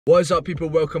What's up people,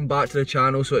 welcome back to the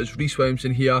channel. So it's Reece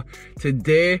Williamson here.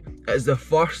 Today is the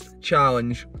first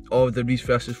challenge of the Reece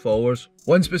Vs Followers.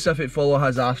 One specific follower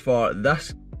has asked for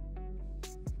this,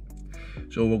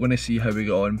 so we're going to see how we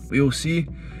get on. We'll see,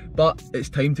 but it's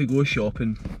time to go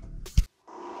shopping.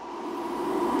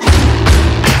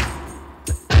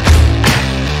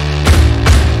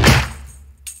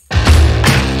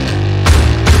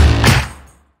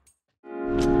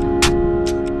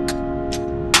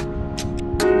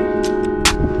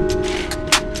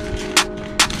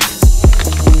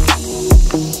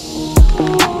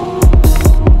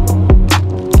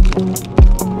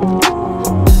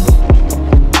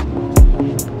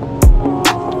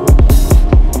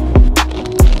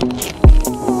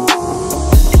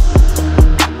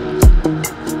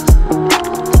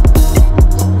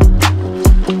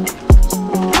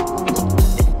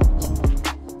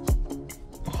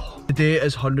 Today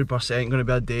is 100% going to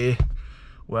be a day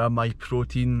where my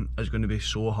protein is going to be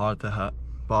so hard to hit,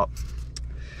 but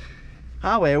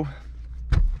well,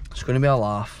 it's going to be a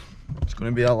laugh. It's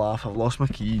going to be a laugh. I've lost my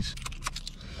keys.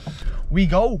 We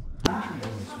go.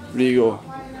 There you go.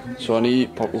 So I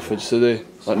need purple foods today.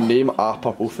 Like, name a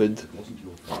purple food.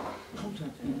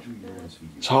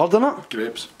 It's hard, isn't it?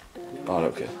 Grapes. Oh,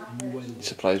 okay. You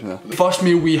surprised me there. First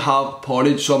meal we have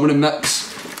porridge, so I'm going to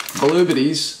mix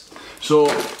blueberries. So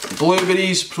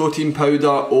blueberries, protein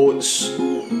powder, oats,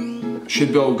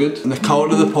 should be all good. And the colour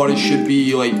of the porridge should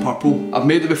be like purple. I've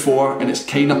made it before and it's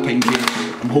kind of pinky.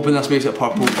 I'm hoping this makes it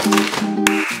purple.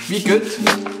 Be good.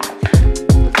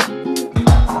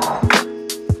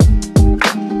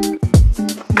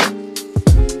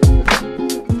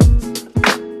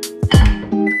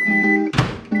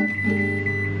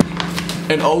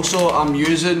 And also I'm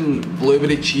using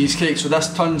blueberry cheesecake, so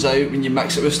this turns out when you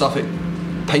mix it with stuff it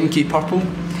pinky purple,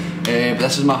 but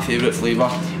this is my favourite flavour.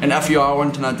 And if you are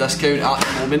wanting a discount at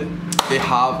the moment, they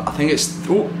have, I think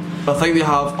they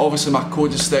have, obviously my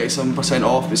code is 37%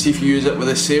 off, but see if you use it with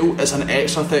a sale, it's an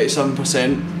extra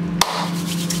 37%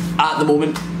 at the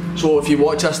moment. So if you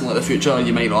watch this in like the future,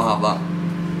 you might not have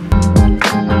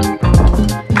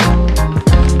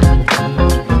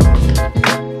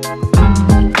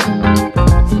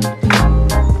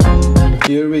that.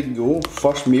 Here we go,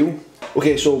 first meal.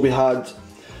 Okay, so we had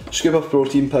scoop of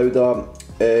protein powder,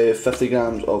 50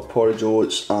 grams of porridge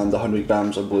oats and 100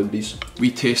 grams of blueberries.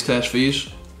 We taste test for these.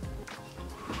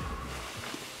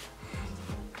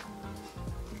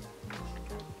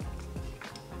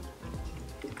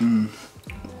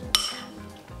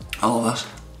 I love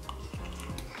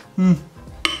this.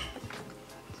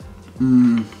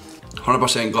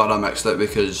 100% glad I mixed it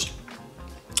because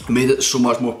it made it so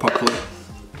much more purpley.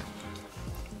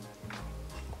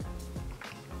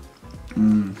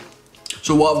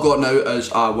 So what I've got now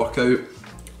is a workout.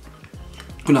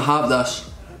 I'm going to have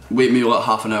this, wait me like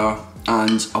half an hour,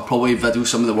 and I'll probably video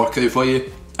some of the workout for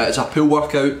you. It's a pool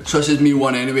workout, so this is meal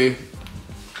one anyway,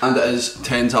 and it is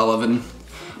 10 to 11.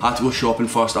 I had to go shopping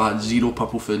first, I had 0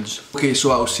 purple foods. Okay,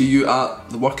 so I'll see you at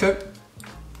the workout.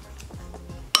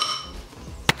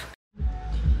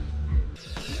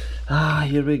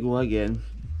 Here we go again.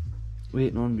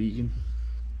 Waiting on Regan.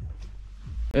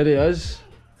 There he is.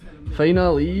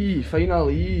 Finally.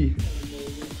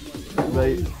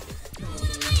 Right.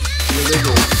 Here we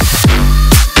go.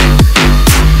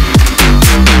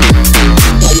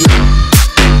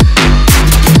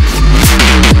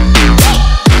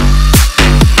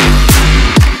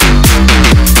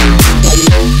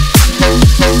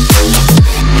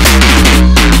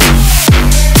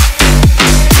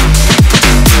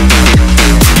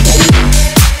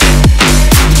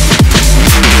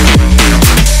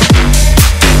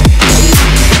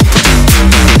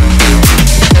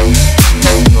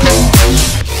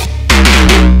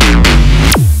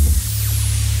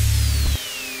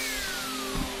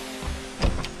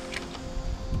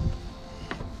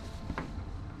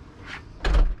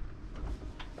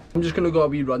 I'm just going to go a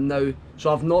wee run now.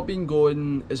 So I've not been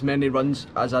going as many runs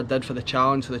as I did for the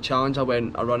challenge. For the challenge I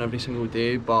run every single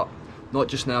day, but not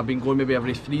just now. I've been going maybe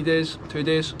every 3 days, 2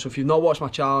 days. So if you've not watched my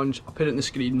challenge, I'll put it on the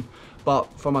screen. But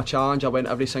for my challenge I went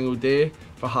every single day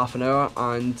for half an hour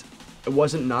and it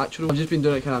wasn't natural. I've just been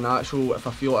doing it kind of natural. If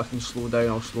I feel like I can slow down,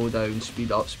 I'll slow down,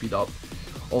 speed up,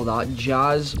 all that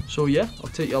jazz. So yeah,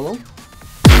 I'll take you along.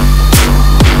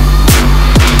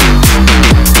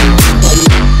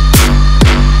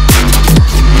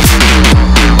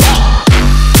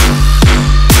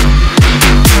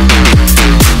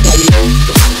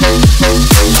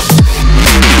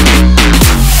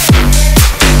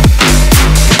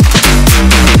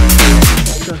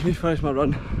 finish my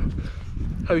run.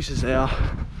 House is there.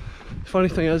 Funny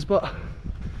thing is, but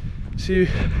See,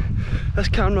 this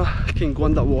camera can go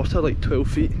underwater like 12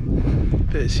 feet,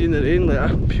 but see in the rain, like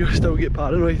I pure still get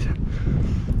paranoid.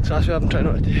 So that's why I'm trying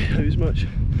not to take out as much.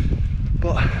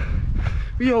 But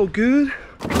we all good.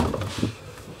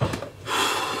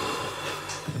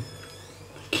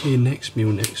 Okay, next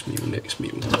meal.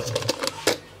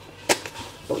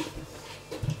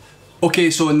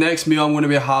 Okay, so next meal I'm going to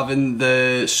be having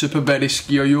the Superberry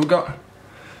Skier yogurt.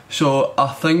 So I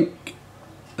think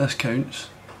this counts.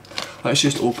 Let's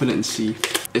just open it and see.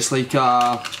 It's like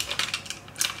a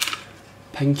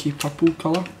pinky purple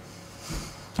colour.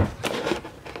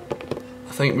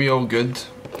 I think we all good.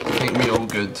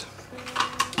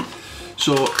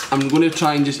 So I'm going to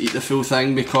try and just eat the full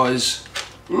thing because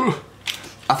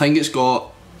I think it's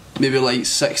got maybe like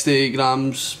 60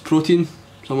 grams protein,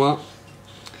 something like that.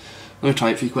 Let me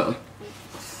try it for you quickly.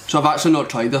 So I've actually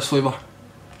not tried this flavour.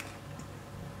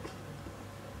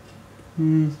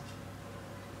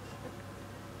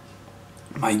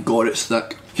 My god, it's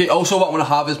thick. Okay, also what I'm going to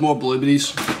have is more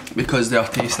blueberries because they are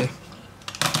tasty.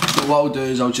 So what I'll do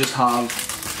is I'll just have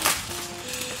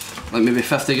like maybe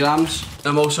 50 grams.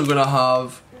 I'm also going to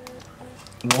have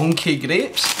wonky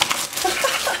grapes.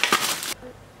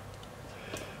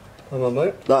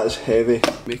 That is heavy.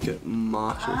 Make it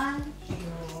massive.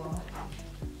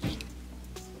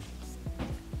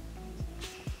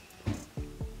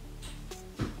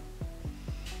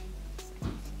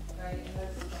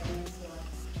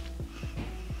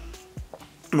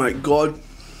 My god.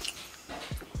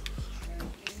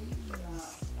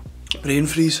 Brain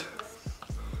freeze.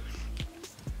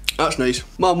 That's nice.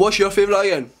 Mum, what's your favourite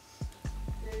again?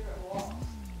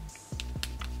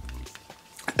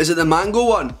 Is it the mango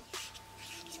one?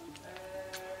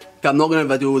 Okay, I'm not going to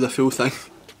video the full thing,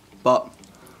 but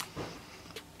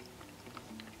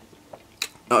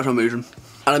that's amazing.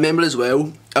 I remember as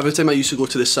well, every time I used to go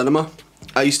to the cinema,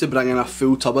 I used to bring in a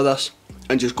full tub of this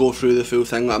and just go through the full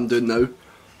thing that I'm doing now.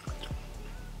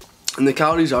 And the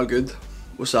calories are good.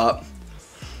 What's that?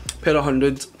 Per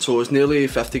 100, so it's nearly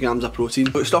 50 grams of protein.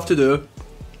 But stuff to do.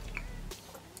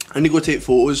 I need to go take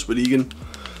photos with Egan.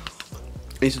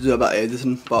 I need to do a bit of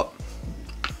editing, but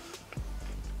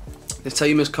the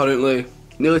time is currently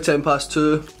nearly 2:10.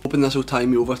 Hoping this will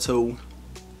time me over till,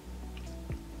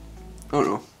 I don't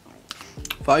know,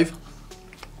 5.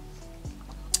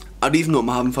 I'd even know what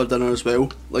I'm having for dinner as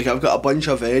well. Like I've got a bunch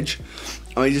of veg.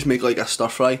 I might just make like a stir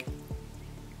fry.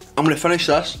 I'm going to finish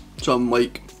this, so I'm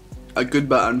like a good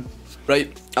bit in.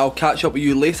 Right, I'll catch up with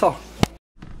you later.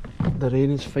 The rain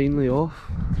is finally off,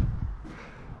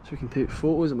 so we can take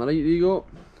photos. Am I right, Rigo?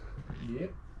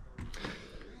 Yep.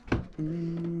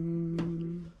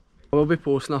 I will be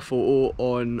posting a photo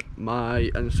on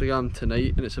my Instagram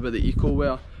tonight, and it's about the eco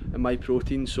wear and my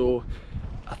protein. So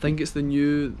I think it's the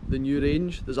new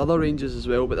range. There's other ranges as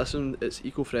well, but this one, it's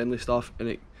eco-friendly stuff, and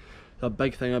it's a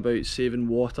big thing about saving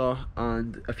water.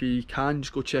 And if you can,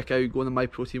 just go check out, go on the My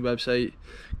Protein website,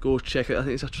 go check out, I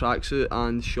think it's a tracksuit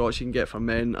and shorts you can get for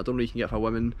men. I don't know if you can get for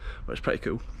women, but it's pretty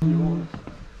cool.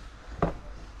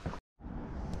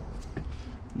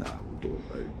 Nah, we'll go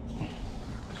out.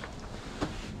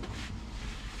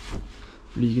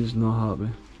 Regan's not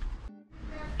happy.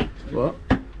 What?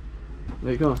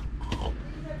 There you go.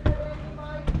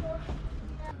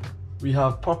 We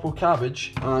have purple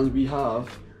cabbage and we have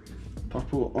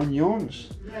purple onions.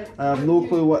 I have no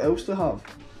clue what else to have.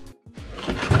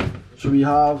 So we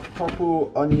have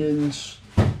purple onions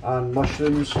and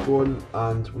mushrooms going,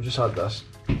 and we just had this.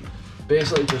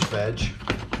 Basically just veg.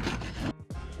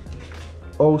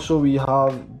 Also we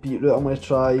have beetroot. I'm going to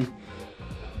try.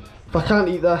 If I can't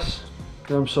eat this,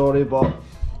 then I'm sorry, but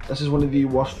this is one of the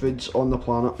worst foods on the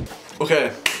planet.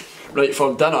 Okay, right,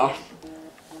 for dinner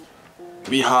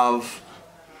we have,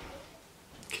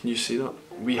 can you see that?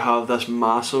 We have this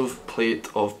massive plate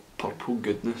of purple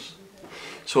goodness.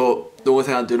 So the only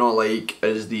thing I do not like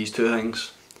is these two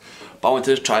things, but I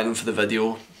wanted to try them for the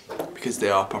video because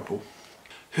they are purple.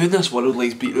 Who in this world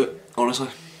likes beetroot, honestly?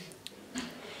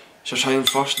 Should I try them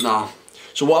first? Nah.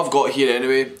 So what I've got here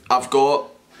anyway, I've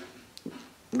got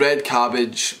red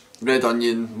cabbage, red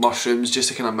onion, mushrooms, just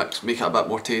to kind of mix, make it a bit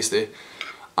more tasty,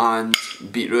 and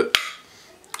beetroot.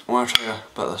 I want to try a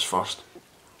bit of this first.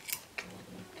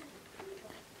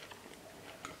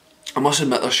 I must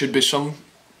admit there should be some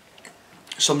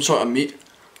sort of meat.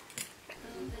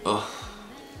 Oh,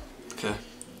 okay.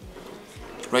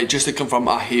 Right, just to confirm,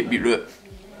 I hate beetroot.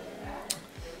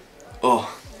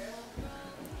 Oh.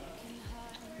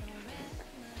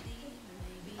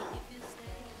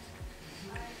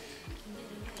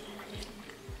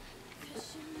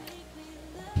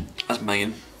 That's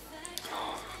mine.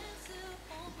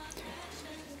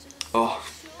 Oh.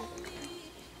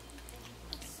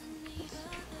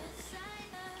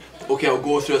 Okay, I'll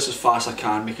go through this as fast as I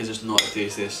can because it's not the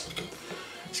tastiest.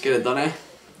 Let's get it done, eh?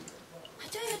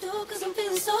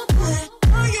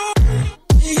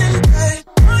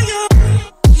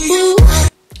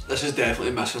 This is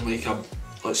definitely missing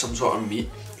like some sort of meat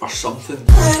or something.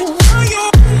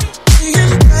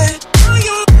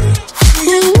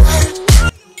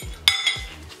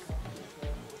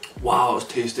 Wow, it's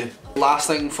tasty. Last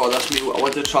thing for this meal, I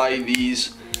want to try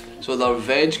these. So they're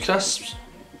veg crisps,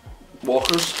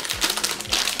 Walkers.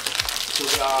 So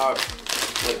they are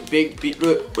like baked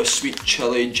beetroot with sweet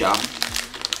chilli jam.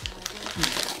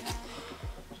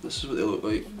 This is what they look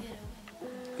like.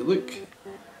 They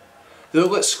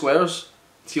look like squares.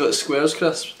 See, like squares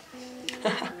crisps.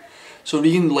 So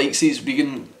Regan likes these.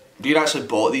 Regan actually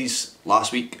bought these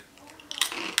last week.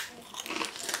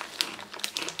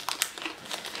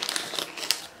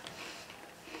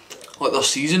 Like they're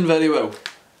seasoned very well.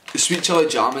 The sweet chilli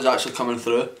jam is actually coming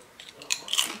through.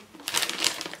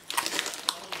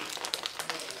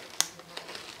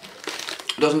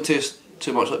 It doesn't taste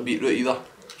too much like beetroot either.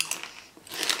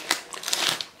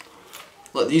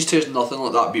 Like these taste nothing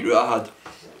like that beetroot I had.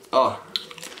 Oh.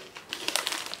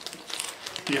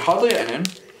 You hardly get it in.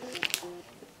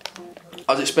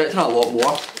 I was expecting a lot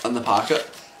more in the packet.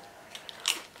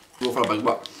 Go for a big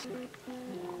bit.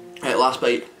 Right, last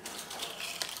bite.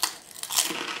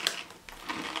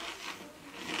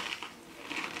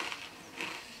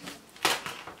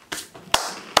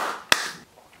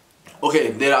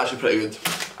 Okay, they're actually pretty good.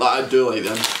 Like, I do like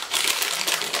them.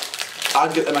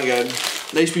 I'd get them again.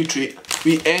 Nice wee treat.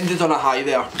 We ended on a high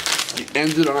there. We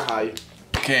ended on a high.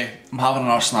 Okay, I'm having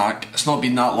another snack. It's not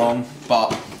been that long,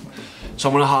 but so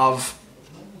I'm gonna have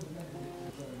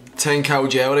 10 cal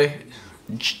jelly.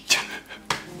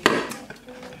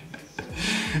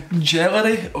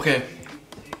 Jelly? Okay.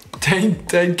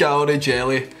 10 calorie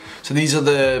jelly. So these are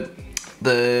the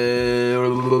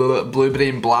blueberry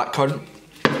and blackcurrant.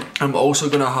 I'm also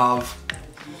gonna have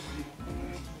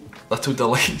Little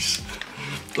Delights.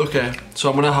 Okay, so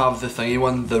I'm gonna have the thingy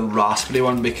one, the raspberry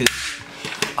one, because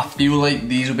I feel like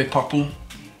these will be purple.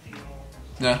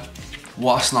 Yeah,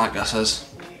 what a snack this is.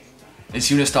 As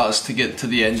soon as it starts to get to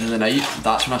the end of the night,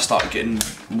 that's when I start getting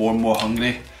more and more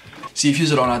hungry. See, if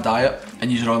you're on a diet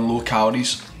and you're on low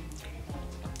calories,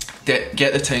 get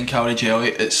the 10 calorie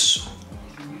jelly. It's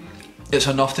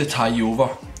enough to tie you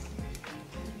over.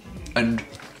 And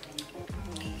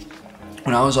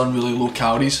when I was on really low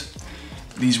calories,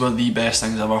 these were the best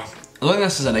things ever. I don't think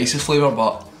this is the nicest flavour,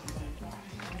 but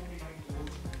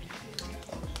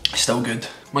still good.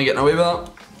 Am I getting away with that?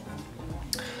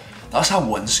 That's a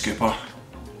 1 scooper.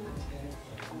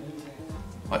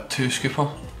 Like 2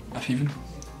 scooper, if even.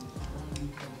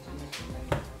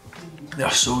 They're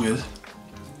so good.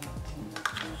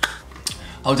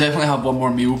 I'll definitely have one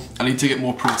more meal. I need to get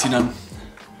more protein in.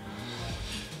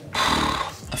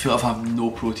 I feel like I've had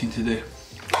no protein today.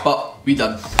 But we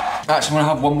done. Actually, I'm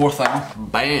gonna have one more thing.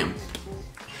 Bam!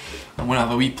 I'm gonna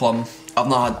have a wee plum. I've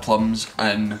not had plums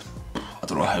in I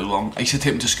don't know how long. I used to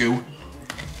take them to school.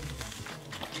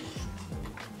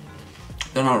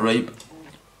 They're not ripe.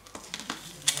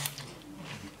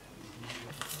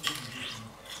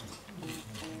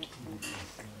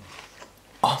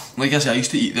 Oh, like I said, I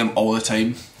used to eat them all the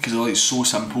time because they're like so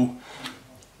simple.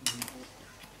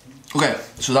 Okay,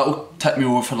 so that will tip me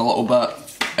over for a little bit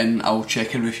and I'll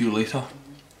check in with you later,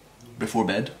 before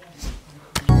bed.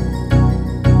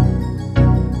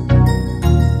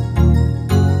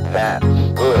 That's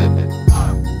good.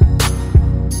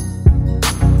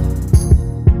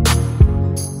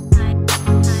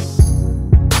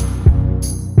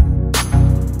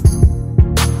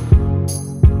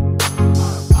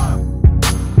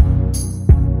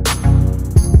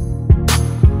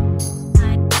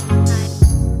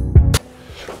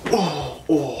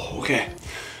 Okay,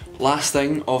 last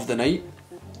thing of the night.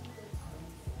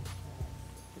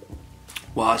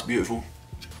 Wow, that's beautiful.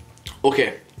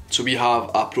 Okay, so we have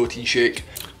a protein shake.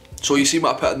 So you see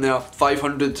what I put in there,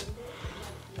 500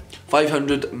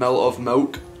 ml of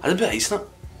milk. I did put ice in it.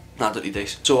 Nah, I don't need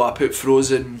ice. So I put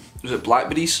frozen, was it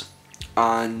blackberries,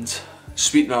 and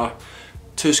sweetener,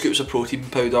 2 scoops of protein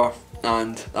powder,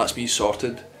 and that's me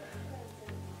sorted.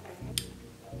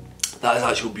 That is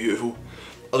actually beautiful.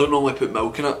 I don't normally put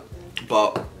milk in it,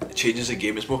 but it changes the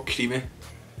game, it's more creamy.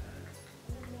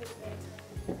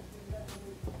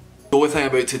 The only thing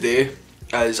about today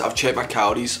is I've checked my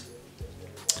calories.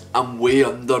 I'm way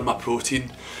under my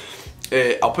protein.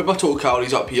 I'll put my total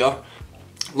calories up here.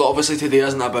 Look, obviously today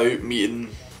isn't about meeting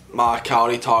my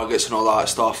calorie targets and all that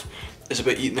stuff. It's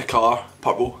about eating the colour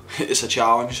purple. It's a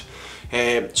challenge.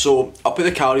 So I'll put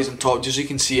the calories on top just so you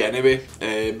can see it anyway,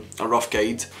 a rough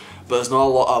guide. but there's not a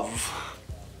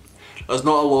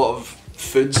lot of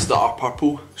foods that are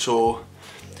purple, so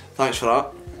thanks for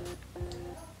that.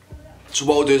 So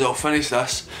what I'll do is I'll finish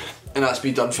this, and that's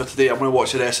me done for today. I'm going to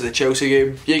watch the rest of the Chelsea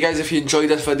game. Yeah guys, if you enjoyed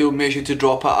this video, make sure to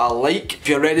drop it a like. If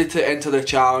you're ready to enter the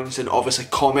challenge, then obviously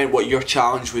comment what your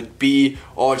challenge would be,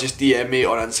 or just DM me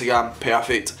on Instagram,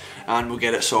 perfect, and we'll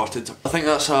get it sorted. I think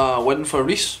that's a win for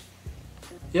Reece.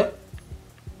 Yeah.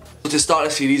 So to start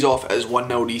the series off, it is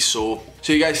 1-0 Reece, so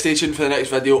you guys stay tuned for the next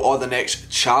video or the next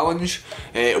challenge.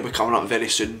 It'll be coming up very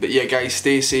soon. But yeah guys,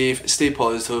 stay safe, stay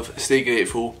positive, stay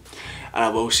grateful, and I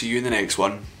will see you in the next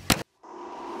one.